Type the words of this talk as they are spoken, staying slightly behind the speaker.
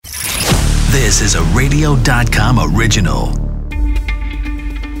This is a Radio.com original.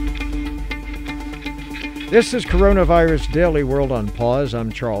 This is Coronavirus Daily World on Pause.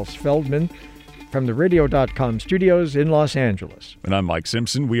 I'm Charles Feldman from the Radio.com studios in Los Angeles. And I'm Mike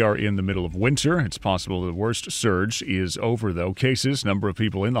Simpson. We are in the middle of winter. It's possible the worst surge is over, though. Cases, number of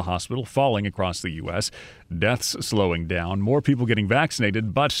people in the hospital falling across the U.S., deaths slowing down, more people getting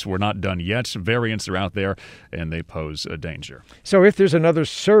vaccinated, but we're not done yet. Variants are out there, and they pose a danger. So if there's another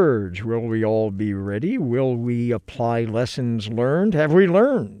surge, will we all be ready? Will we apply lessons learned? Have we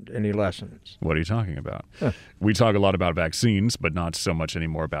learned any lessons? What are you talking about? We talk a lot about vaccines, but not so much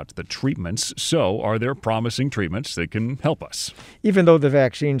anymore about the treatments. So are there promising treatments that can help us? Even though the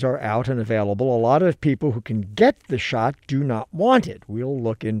vaccines are out and available, a lot of people who can get the shot do not want it. We'll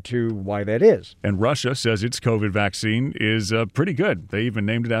look into why that is. And Russia says its COVID vaccine is pretty good. They even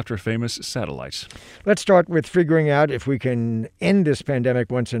named it after a famous satellite. Let's start with figuring out if we can end this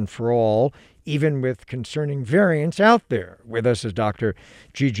pandemic once and for all, even with concerning variants out there. With us is Dr.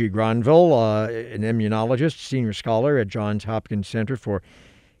 Gigi Granville, an immunologist, senior scholar at Johns Hopkins Center for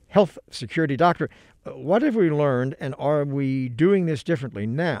Health Security. Doctor, what have we learned, and are we doing this differently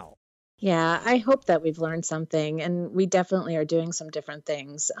now? Yeah, I hope that we've learned something, and we definitely are doing some different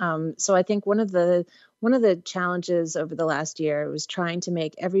things. So I think one of the challenges over the last year was trying to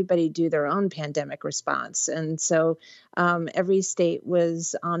make everybody do their own pandemic response. And so every state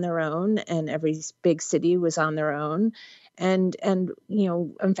was on their own, and every big city was on their own. And you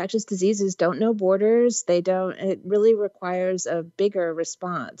know, infectious diseases don't know borders. It really requires a bigger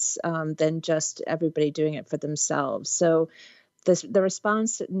response than just everybody doing it for themselves. So the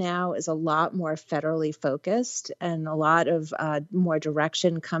response now is a lot more federally focused, and a lot of more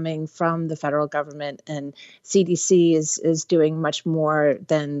direction coming from the federal government, and CDC is doing much more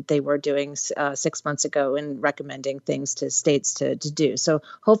than they were doing 6 months ago in recommending things to states to do. So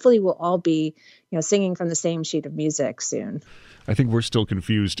hopefully we'll all be, singing from the same sheet of music soon. I think we're still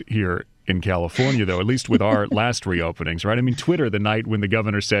confused here in California, though, at least with our last reopenings, right? I mean, Twitter, the night when the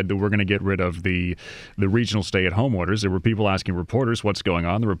governor said that we're going to get rid of the regional stay-at-home orders, there were people asking reporters what's going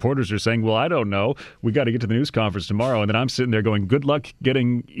on. The reporters are saying, well, I don't know. We got to get to the news conference tomorrow. And then I'm sitting there going, good luck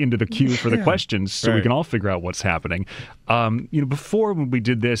getting into the queue for the questions so we can all figure out what's happening. Before when we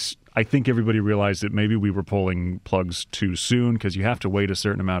did this, I think everybody realized that maybe we were pulling plugs too soon because you have to wait a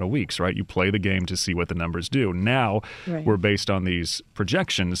certain amount of weeks, right? You play the game to see what the numbers do. Now we're based on these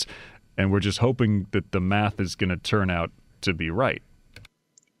projections, and we're just hoping that the math is going to turn out to be right.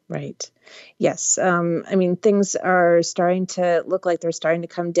 Right. Yes. Things are starting to look like they're starting to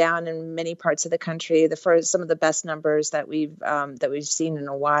come down in many parts of the country. Some of the best numbers that we've seen in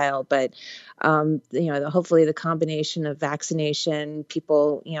a while. But hopefully the combination of vaccination,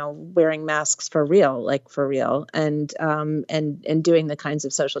 people wearing masks for real, and doing the kinds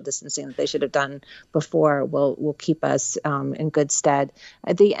of social distancing that they should have done before will keep us in good stead.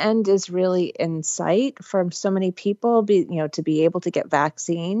 The end is really in sight for so many people. To be able to get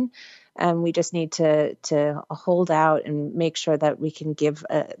vaccine. And we just need to hold out and make sure that we can give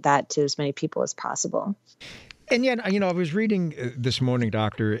that to as many people as possible. And yet, I was reading this morning,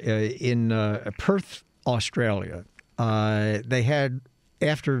 Doctor, in Perth, Australia, they had,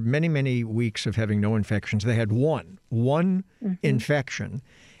 after many, many weeks of having no infections, they had one infection.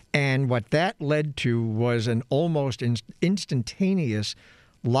 And what that led to was an almost instantaneous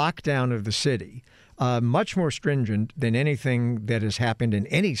lockdown of the city. Much more stringent than anything that has happened in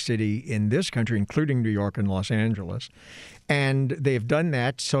any city in this country, including New York and Los Angeles. And they've done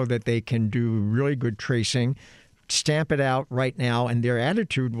that so that they can do really good tracing, stamp it out right now. And their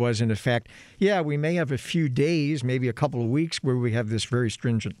attitude was, in effect, we may have a few days, maybe a couple of weeks where we have this very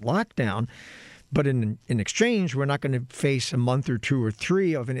stringent lockdown. But in exchange, we're not going to face a month or two or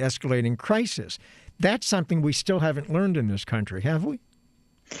three of an escalating crisis. That's something we still haven't learned in this country, have we?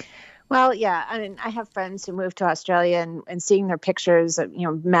 Well, yeah. I have friends who moved to Australia, and seeing their pictures of,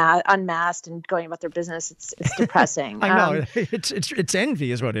 unmasked and going about their business, it's depressing. I know. It's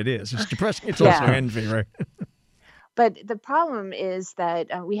envy is what it is. It's depressing. It's also envy, right? But the problem is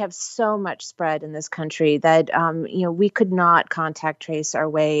that we have so much spread in this country that, we could not contact trace our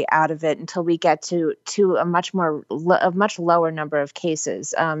way out of it until we get to a much lower number of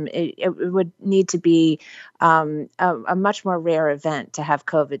cases. It would need to be a much more rare event to have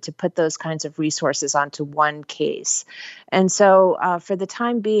COVID to put those kinds of resources onto one case. And so for the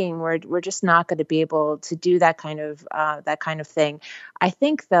time being, we're just not going to be able to do that kind of thing. I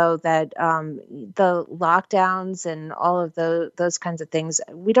think, though, that the lockdowns and and all of those kinds of things.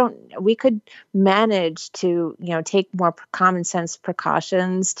 We could manage to, take more common sense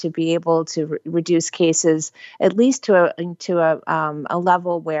precautions to be able to reduce cases, at least to a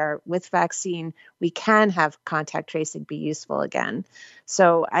level where with vaccine, we can have contact tracing be useful again.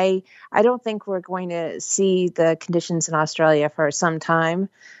 So I don't think we're going to see the conditions in Australia for some time,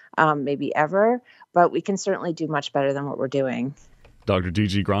 maybe ever, but we can certainly do much better than what we're doing. Dr.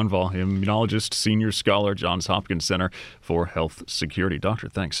 D.G. Gronvall, immunologist, senior scholar, Johns Hopkins Center for Health Security. Doctor,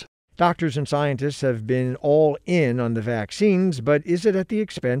 thanks. Doctors and scientists have been all in on the vaccines, but is it at the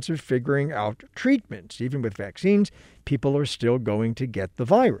expense of figuring out treatments? Even with vaccines, people are still going to get the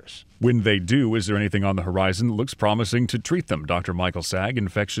virus. When they do, is there anything on the horizon that looks promising to treat them? Dr. Michael Saag,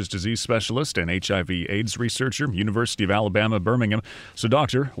 infectious disease specialist and HIV/AIDS researcher, University of Alabama, Birmingham. So,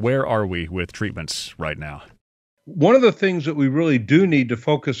 doctor, where are we with treatments right now? One of the things that we really do need to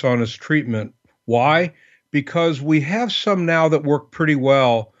focus on is treatment. Why? Because we have some now that work pretty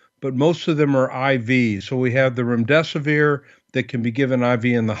well, but most of them are IV. So we have the remdesivir that can be given IV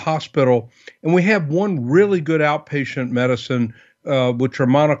in the hospital. And we have one really good outpatient medicine, which are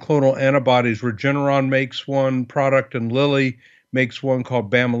monoclonal antibodies. Regeneron makes one product and Lilly makes one called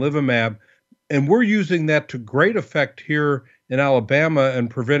bamlanivimab. And we're using that to great effect here in Alabama and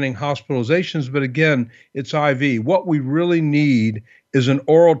preventing hospitalizations. But again, it's IV. What we really need is an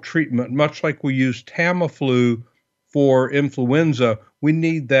oral treatment, much like we use Tamiflu for influenza. We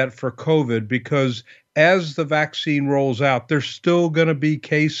need that for COVID because as the vaccine rolls out, there's still going to be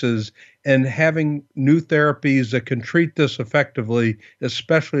cases, and having new therapies that can treat this effectively,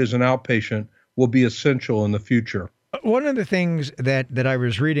 especially as an outpatient, will be essential in the future. One of the things that I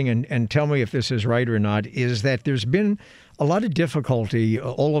was reading, and tell me if this is right or not, is that there's been a lot of difficulty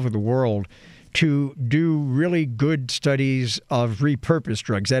all over the world to do really good studies of repurposed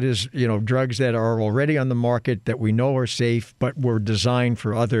drugs. That is, drugs that are already on the market that we know are safe, but were designed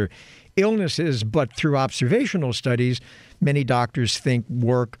for other illnesses. But through observational studies, many doctors think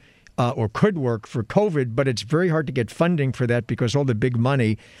work or could work for COVID, but it's very hard to get funding for that because all the big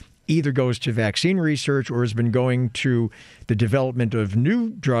money either goes to vaccine research or has been going to the development of new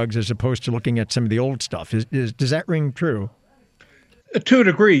drugs as opposed to looking at some of the old stuff. Does that ring true? To a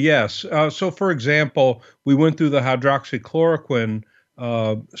degree, yes. So, for example, we went through the hydroxychloroquine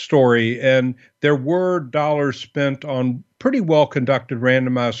story, and there were dollars spent on pretty well-conducted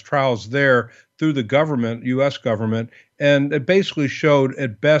randomized trials there through the government, U.S. government, and it basically showed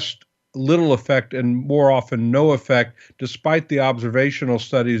at best little effect and more often no effect, despite the observational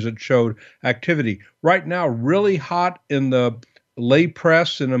studies that showed activity. Right now, really hot in the lay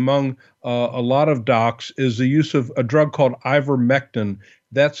press and among a lot of docs is the use of a drug called ivermectin.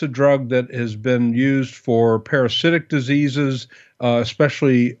 That's a drug that has been used for parasitic diseases,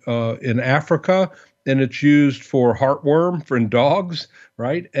 especially in Africa, and it's used for heartworm in dogs,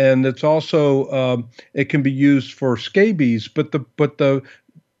 right? And it's also it can be used for scabies, but the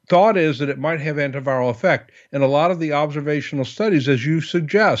thought is that it might have antiviral effect. And a lot of the observational studies, as you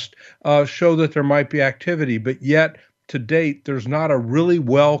suggest, show that there might be activity, but yet to date, there's not a really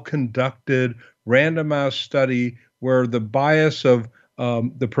well-conducted randomized study where the bias of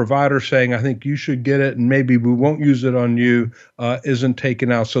the provider saying, I think you should get it and maybe we won't use it on you isn't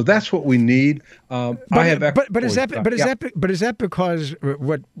taken out. So that's what we need. But is that because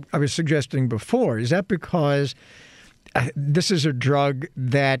what I was suggesting before, is that because this is a drug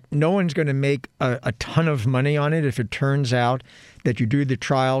that no one's going to make a ton of money on it if it turns out that you do the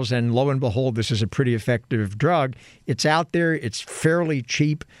trials and lo and behold, this is a pretty effective drug. It's out there. It's fairly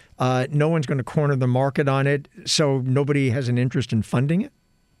cheap. No one's going to corner the market on it. So nobody has an interest in funding it?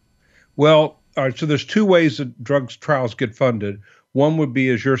 Well, all right. So there's two ways that drugs trials get funded. One would be,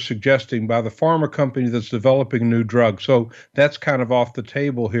 as you're suggesting, by the pharma company that's developing a new drug. So that's kind of off the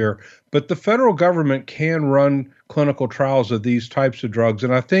table here. But the federal government can run clinical trials of these types of drugs.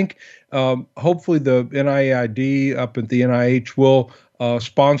 And I think hopefully the NIAID up at the NIH will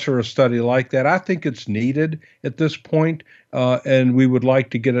sponsor a study like that. I think it's needed at this point, and we would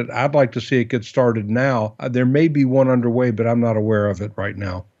like to get it. I'd like to see it get started now. There may be one underway, but I'm not aware of it right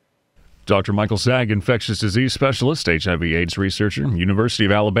now. Dr. Michael Saag, infectious disease specialist, HIV/AIDS researcher, University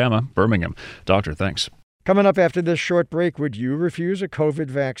of Alabama, Birmingham. Doctor, thanks. Coming up after this short break, would you refuse a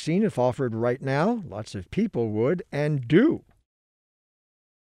COVID vaccine if offered right now? Lots of people would and do.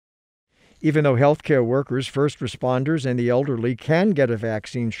 Even though healthcare workers, first responders, and the elderly can get a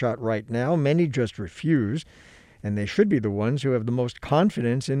vaccine shot right now, many just refuse, and they should be the ones who have the most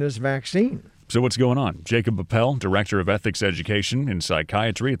confidence in this vaccine. So what's going on? Jacob Appel, Director of Ethics Education and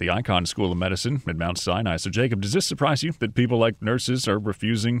Psychiatry at the Icahn School of Medicine at Mount Sinai. So Jacob, does this surprise you that people like nurses are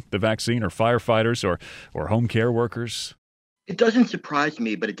refusing the vaccine, or firefighters, or home care workers? It doesn't surprise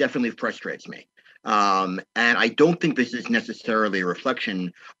me, but it definitely frustrates me. And I don't think this is necessarily a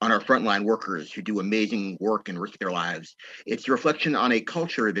reflection on our frontline workers who do amazing work and risk their lives. It's a reflection on a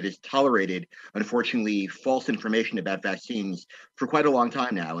culture that has tolerated, unfortunately, false information about vaccines for quite a long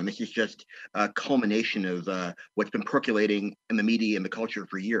time now. And this is just a culmination of what's been percolating in the media and the culture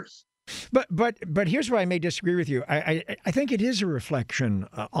for years. But here's where I may disagree with you. I think it is a reflection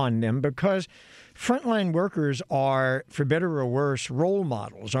on them, because frontline workers are, for better or worse, role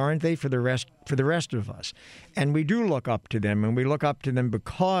models, aren't they, for the rest of us? And we do look up to them, and we look up to them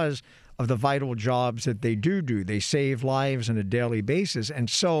because of the vital jobs that they do. They save lives on a daily basis. And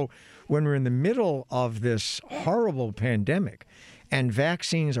so when we're in the middle of this horrible pandemic and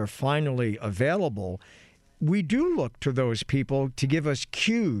vaccines are finally available, we do look to those people to give us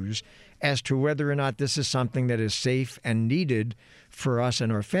cues as to whether or not this is something that is safe and needed for us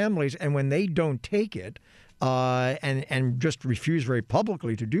and our families. And when they don't take it and just refuse very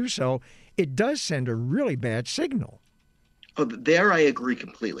publicly to do so, it does send a really bad signal. Oh, there I agree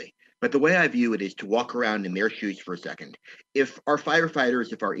completely. But the way I view it is to walk around in their shoes for a second. If our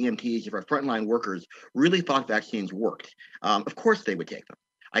firefighters, if our EMTs, if our frontline workers really thought vaccines worked, of course they would take them.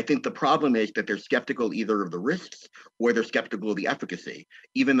 I think the problem is that they're skeptical either of the risks or they're skeptical of the efficacy,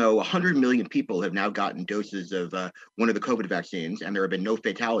 even though 100 million people have now gotten doses of one of the COVID vaccines and there have been no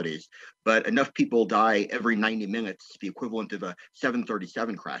fatalities, but enough people die every 90 minutes, the equivalent of a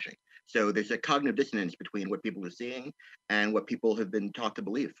 737 crashing. So there's a cognitive dissonance between what people are seeing and what people have been taught to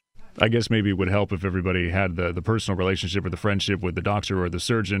believe. I guess maybe it would help if everybody had the personal relationship or the friendship with the doctor or the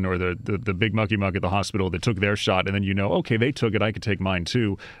surgeon or the big mucky mug at the hospital that took their shot, and then okay, they took it, I could take mine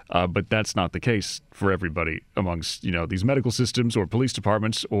too. But that's not the case for everybody amongst these medical systems or police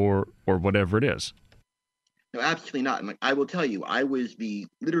departments or whatever it is. No, absolutely not. And I will tell you, I was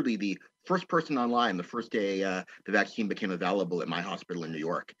literally the first person online the first day the vaccine became available at my hospital in New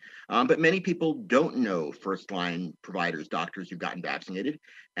York. But many people don't know first-line providers, doctors who've gotten vaccinated,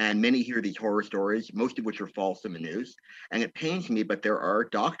 and many hear these horror stories, most of which are false in the news. And it pains me, but there are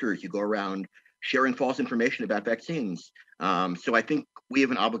doctors who go around sharing false information about vaccines. So I think we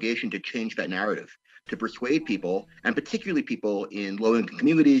have an obligation to change that narrative, to persuade people, and particularly people in low-income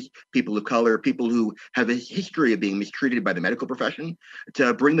communities, people of color, people who have a history of being mistreated by the medical profession,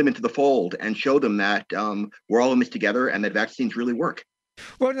 to bring them into the fold and show them that we're all in this together and that vaccines really work.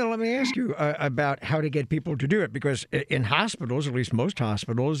 Well, now let me ask you about how to get people to do it, because in hospitals, at least most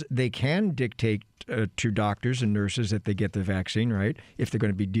hospitals, they can dictate to doctors and nurses that they get the vaccine, right, if they're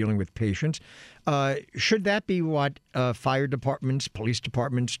going to be dealing with patients. Should that be what fire departments, police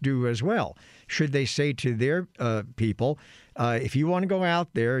departments do as well? Should they say to their people, if you want to go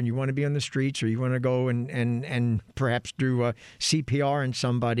out there and you want to be on the streets, or you want to go and perhaps do CPR on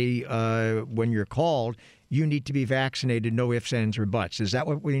somebody when you're called, you need to be vaccinated, no ifs, ands, or buts. Is that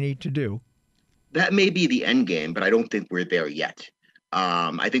what we need to do? That may be the end game, but I don't think we're there yet.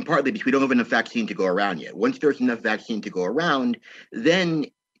 I think partly because we don't have enough vaccine to go around yet. Once there's enough vaccine to go around, then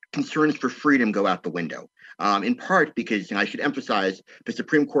concerns for freedom go out the window. In part because, and I should emphasize, the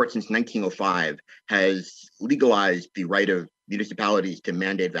Supreme Court since 1905 has legalized the right of municipalities to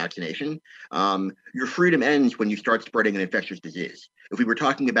mandate vaccination. Your freedom ends when you start spreading an infectious disease. If we were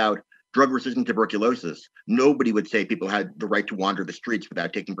talking about drug-resistant tuberculosis, nobody would say people had the right to wander the streets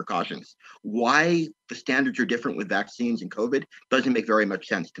without taking precautions. Why the standards are different with vaccines and COVID doesn't make very much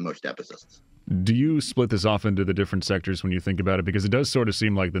sense to most ethicists. Do you split this off into the different sectors when you think about it? Because it does sort of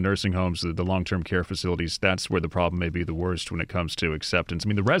seem like the nursing homes, the long-term care facilities, that's where the problem may be the worst when it comes to acceptance. I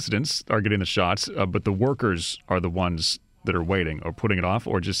mean, the residents are getting the shots, but the workers are the ones that are waiting or putting it off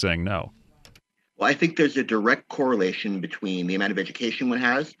or just saying no. Well, I think there's a direct correlation between the amount of education one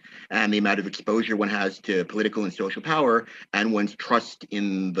has and the amount of exposure one has to political and social power and one's trust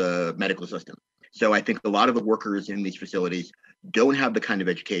in the medical system. So I think a lot of the workers in these facilities don't have the kind of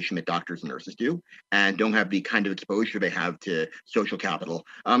education that doctors and nurses do and don't have the kind of exposure they have to social capital.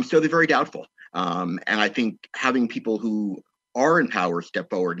 So they're very doubtful. And I think having people who are in power step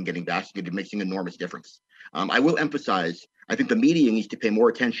forward and getting vaccinated makes an enormous difference. I will emphasize, I think the media needs to pay more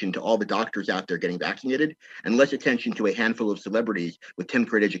attention to all the doctors out there getting vaccinated and less attention to a handful of celebrities with 10th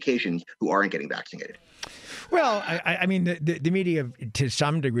grade educations who aren't getting vaccinated. Well, I mean, the media to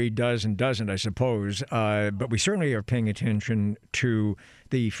some degree does and doesn't, I suppose. But we certainly are paying attention to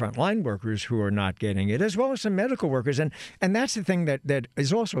the frontline workers who are not getting it, as well as some medical workers. And that's the thing that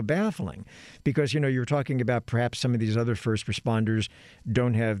is also baffling because, you're talking about perhaps some of these other first responders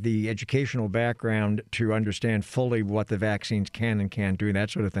don't have the educational background to understand fully what the vaccines can and can't do, that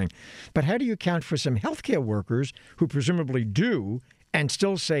sort of thing. But how do you account for some healthcare workers who presumably do and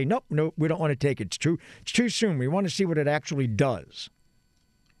still say, nope, we don't want to take it. It's too soon. We want to see what it actually does?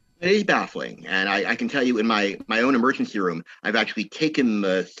 It is baffling. And I can tell you in my own emergency room, I've actually taken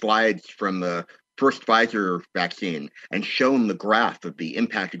the slides from the first Pfizer vaccine and shown the graph of the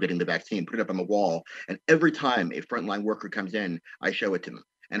impact of getting the vaccine, put it up on the wall. And every time a frontline worker comes in, I show it to them.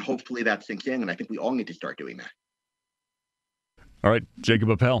 And hopefully that sinks in. And I think we all need to start doing that. All right,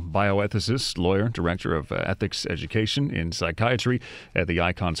 Jacob Appel, bioethicist, lawyer, director of ethics education in psychiatry at the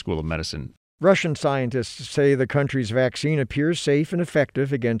Icahn School of Medicine. Russian scientists say the country's vaccine appears safe and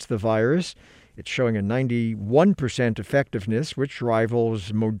effective against the virus. It's showing a 91% effectiveness, which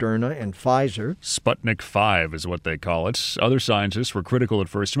rivals Moderna and Pfizer. Sputnik 5 is what they call it. Other scientists were critical at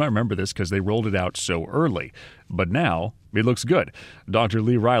first. You might remember this because they rolled it out so early. But now it looks good. Dr.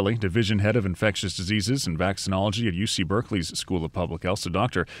 Lee Riley, Division Head of Infectious Diseases and Vaccinology at UC Berkeley's School of Public Health. So,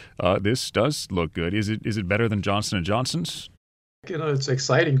 Doctor, this does look good. Is it better than Johnson & Johnson's? It's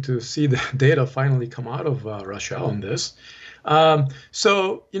exciting to see the data finally come out of Russia on this.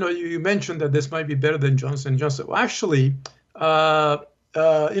 So, you mentioned that this might be better than Johnson & Johnson. Well, actually,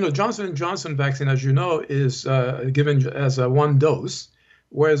 Johnson & Johnson vaccine, as you know, is given as a one dose,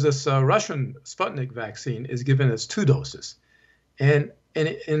 whereas this Russian Sputnik vaccine is given as 2 doses. And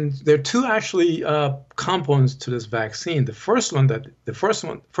there are 2 actually components to this vaccine. The first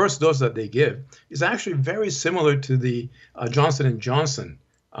dose that they give is actually very similar to the Johnson & Johnson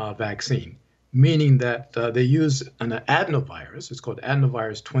vaccine, meaning that they use an adenovirus, it's called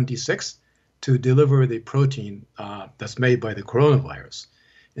adenovirus 26, to deliver the protein that's made by the coronavirus.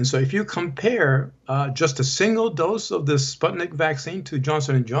 And so if you compare just a single dose of the Sputnik vaccine to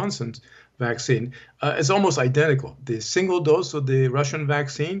Johnson & Johnson's vaccine, it's almost identical. The single dose of the Russian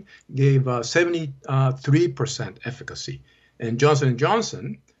vaccine gave 73% efficacy. And Johnson &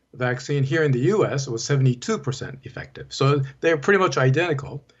 Johnson vaccine here in the U.S. was 72% effective. So they're pretty much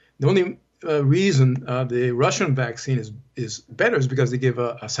identical. The only reason the Russian vaccine is better is because they give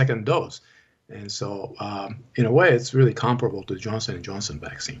a second dose. And so, in a way, it's really comparable to the Johnson & Johnson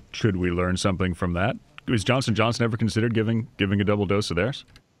vaccine. Should we learn something from that? Was Johnson & Johnson ever considered giving a double dose of theirs?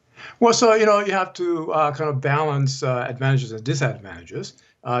 Well, so, you have to kind of balance advantages and disadvantages.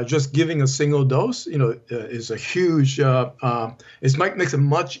 Just giving a single dose, is a huge, makes it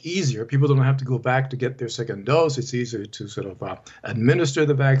much easier. People don't have to go back to get their second dose. It's easier to sort of administer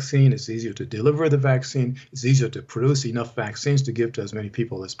the vaccine. It's easier to deliver the vaccine. It's easier to produce enough vaccines to give to as many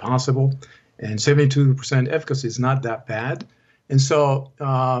people as possible. And 72% efficacy is not that bad. And so,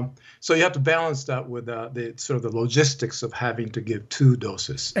 you have to balance that with the sort of the logistics of having to give 2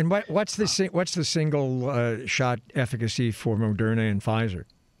 doses. And what's the single shot efficacy for Moderna and Pfizer?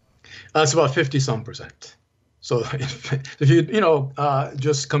 It's about 50-some%. So if you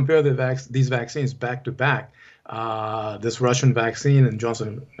just compare these vaccines back to back, this Russian vaccine and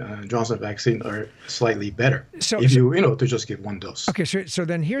Johnson vaccine are slightly better. So to just give 1 dose. Okay, so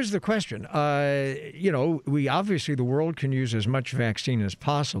then here's the question. We obviously the world can use as much vaccine as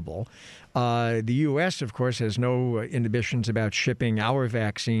possible. The U.S., of course, has no inhibitions about shipping our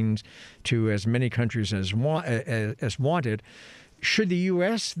vaccines to as many countries as wanted. Should the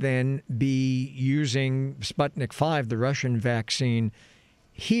U.S. then be using Sputnik 5, the Russian vaccine,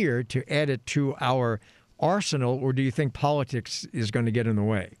 here to add it to our arsenal, or do you think politics is going to get in the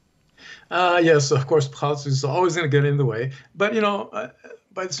way? Yes, of course, politics is always going to get in the way. But,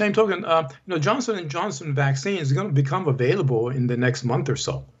 by the same token, Johnson & Johnson vaccine is going to become available in the next month or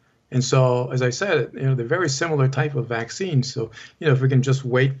so. And so, as I said, they're very similar type of vaccines. So, if we can just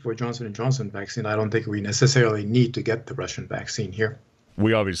wait for Johnson & Johnson vaccine, I don't think we necessarily need to get the Russian vaccine here.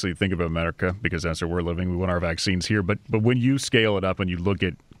 We obviously think of America because that's where we're living. We want our vaccines here. But when you scale it up and you look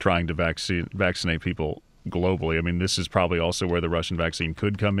at trying to vaccinate people globally, I mean, this is probably also where the Russian vaccine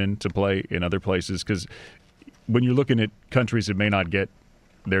could come into play in other places. Because when you're looking at countries that may not get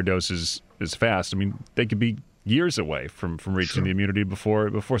their doses as fast, I mean, they could be years away from reaching the immunity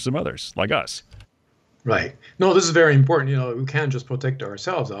before some others, like us. Right. No, this is very important. We can't just protect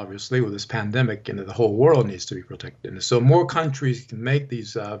ourselves, obviously, with this pandemic, and the whole world needs to be protected. And so more countries can make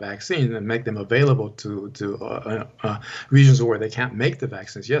these vaccines and make them available to regions where they can't make the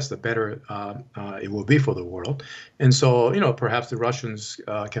vaccines. Yes, the better it will be for the world. And so, perhaps the Russians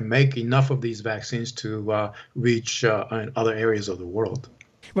can make enough of these vaccines to reach other areas of the world.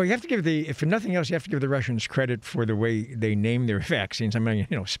 Well, you have to give if for nothing else, you have to give the Russians credit for the way they name their vaccines. I mean,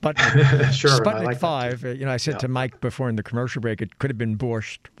 Sputnik, sure, Sputnik like 5. I said to Mike before in the commercial break, it could have been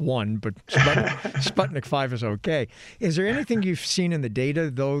Borscht 1, but Sputnik 5 is okay. Is there anything you've seen in the data,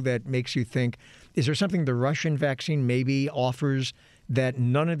 though, that makes you think, is there something the Russian vaccine maybe offers that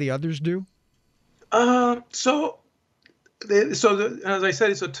none of the others do? As I said,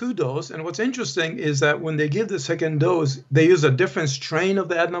 it's a 2-dose. And what's interesting is that when they give the second dose, they use a different strain of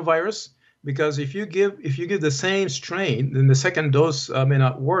the adenovirus. Because if you give the same strain, then the second dose may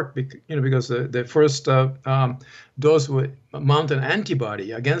not work. Because the first dose would mount an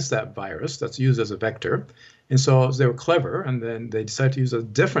antibody against that virus that's used as a vector. And so they were clever, and then they decided to use a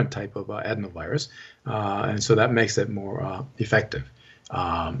different type of adenovirus. And so that makes it more effective.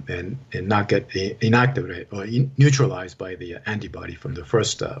 And not get inactivated or neutralized by the antibody from the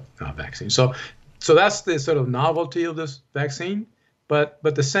first vaccine. So that's the sort of novelty of this vaccine. But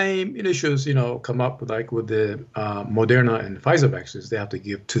the same issues, come up like with the Moderna and Pfizer vaccines. They have to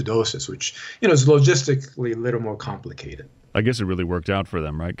give 2 doses, which is logistically a little more complicated. I guess it really worked out for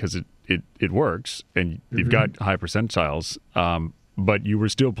them, right? Because it works, and you've got high percentiles, but you were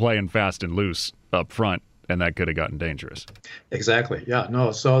still playing fast and loose up front. And that could have gotten dangerous. Exactly. Yeah.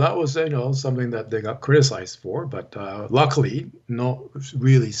 No. So that was something that they got criticized for, but luckily, no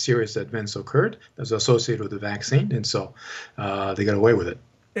really serious events occurred that's associated with the vaccine, and so they got away with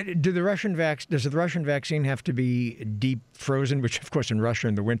it. Does the Russian vaccine have to be deep frozen? Which, of course, in Russia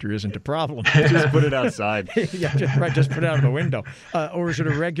in the winter isn't a problem. Just put it outside. Yeah, just put it out of the window. Or is it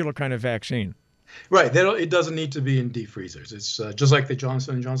a regular kind of vaccine? Right. It doesn't need to be in deep freezers. It's just like the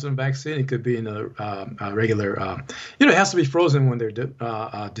Johnson & Johnson vaccine. It could be in a regular, it has to be frozen when they're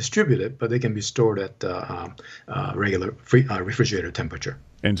distributed, but they can be stored at regular refrigerator temperature.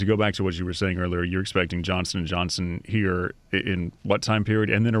 And to go back to what you were saying earlier, you're expecting Johnson & Johnson here in what time period?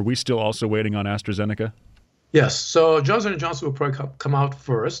 And then are we still also waiting on AstraZeneca? Yes. So Johnson & Johnson will probably come out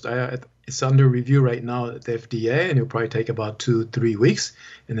first. It's under review right now at the FDA, and it'll probably take about 2-3 weeks.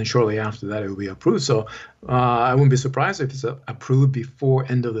 And then shortly after that, it will be approved. So I wouldn't be surprised if it's approved before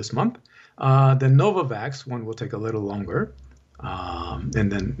end of this month. The Novavax one will take a little longer. And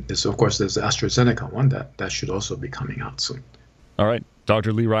then, there's the AstraZeneca one that should also be coming out soon. All right.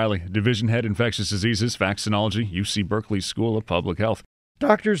 Dr. Lee Riley, Division Head, Infectious Diseases, Vaccinology, UC Berkeley School of Public Health.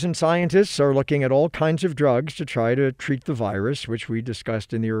 Doctors and scientists are looking at all kinds of drugs to try to treat the virus, which we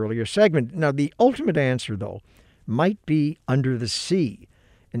discussed in the earlier segment. Now, the ultimate answer, though, might be under the sea.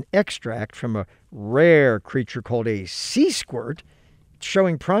 An extract from a rare creature called a sea squirt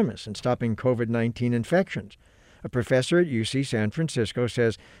showing promise in stopping COVID-19 infections. A professor at UC San Francisco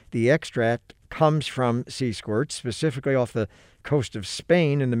says the extract comes from sea squirts, specifically off the coast of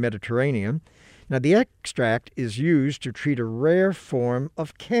Spain in the Mediterranean. Now, the extract is used to treat a rare form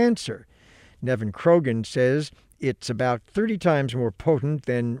of cancer. Nevin Krogan says it's about 30 times more potent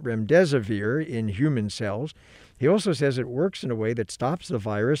than remdesivir in human cells. He also says it works in a way that stops the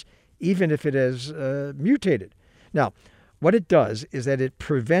virus even if it has mutated. Now, what it does is that it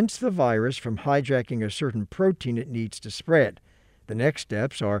prevents the virus from hijacking a certain protein it needs to spread. The next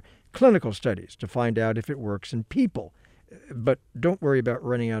steps are clinical studies to find out if it works in people. But don't worry about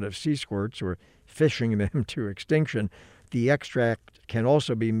running out of sea squirts or fishing them to extinction. The extract can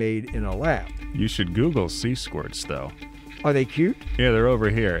also be made in a lab. You should Google sea squirts, though. Are they cute? Yeah, they're over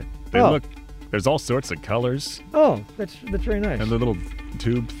here. They look. There's all sorts of colors. Oh, that's very nice. And the little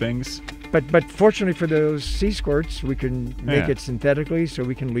tube things. But fortunately for those sea squirts, we can make it synthetically, so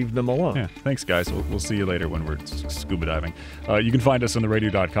we can leave them alone. Yeah, thanks, guys. We'll see you later when we're scuba diving. You can find us on the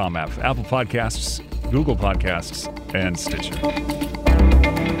radio.com app, Apple Podcasts, Google Podcasts, and Stitcher.